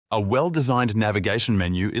A well-designed navigation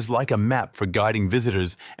menu is like a map for guiding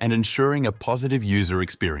visitors and ensuring a positive user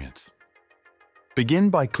experience. Begin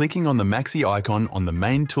by clicking on the Maxi icon on the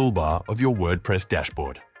main toolbar of your WordPress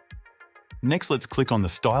dashboard. Next, let's click on the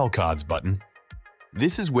Style Cards button.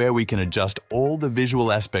 This is where we can adjust all the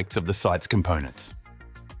visual aspects of the site's components.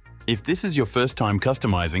 If this is your first time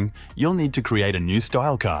customizing, you'll need to create a new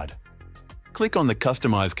style card. Click on the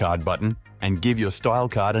Customize Card button and give your style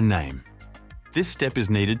card a name. This step is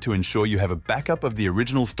needed to ensure you have a backup of the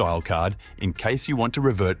original style card in case you want to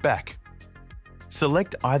revert back.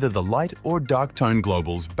 Select either the light or dark tone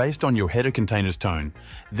globals based on your header container's tone,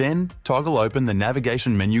 then toggle open the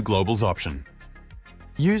Navigation Menu Globals option.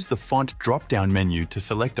 Use the Font drop-down menu to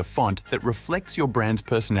select a font that reflects your brand's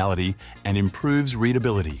personality and improves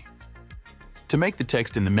readability. To make the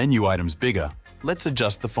text in the menu items bigger, let's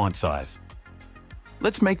adjust the font size.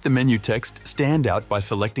 Let's make the menu text stand out by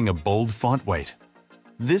selecting a bold font weight.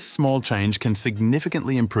 This small change can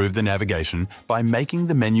significantly improve the navigation by making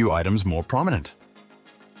the menu items more prominent.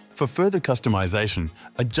 For further customization,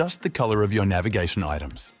 adjust the color of your navigation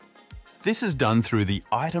items. This is done through the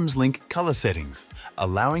Items link color settings,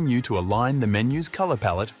 allowing you to align the menu's color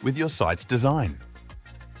palette with your site's design.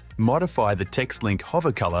 Modify the text link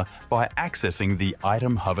hover color by accessing the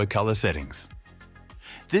Item Hover Color settings.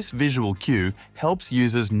 This visual cue helps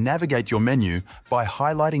users navigate your menu by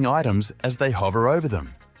highlighting items as they hover over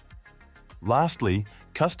them. Lastly,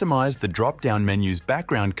 customize the drop-down menu's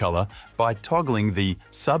background color by toggling the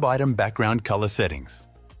Sub-Item Background Color settings.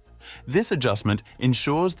 This adjustment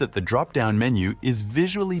ensures that the drop-down menu is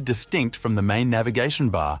visually distinct from the main navigation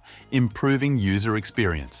bar, improving user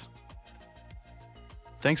experience.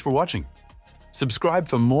 Thanks for watching. Subscribe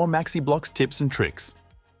for more MaxiBlocks tips and tricks.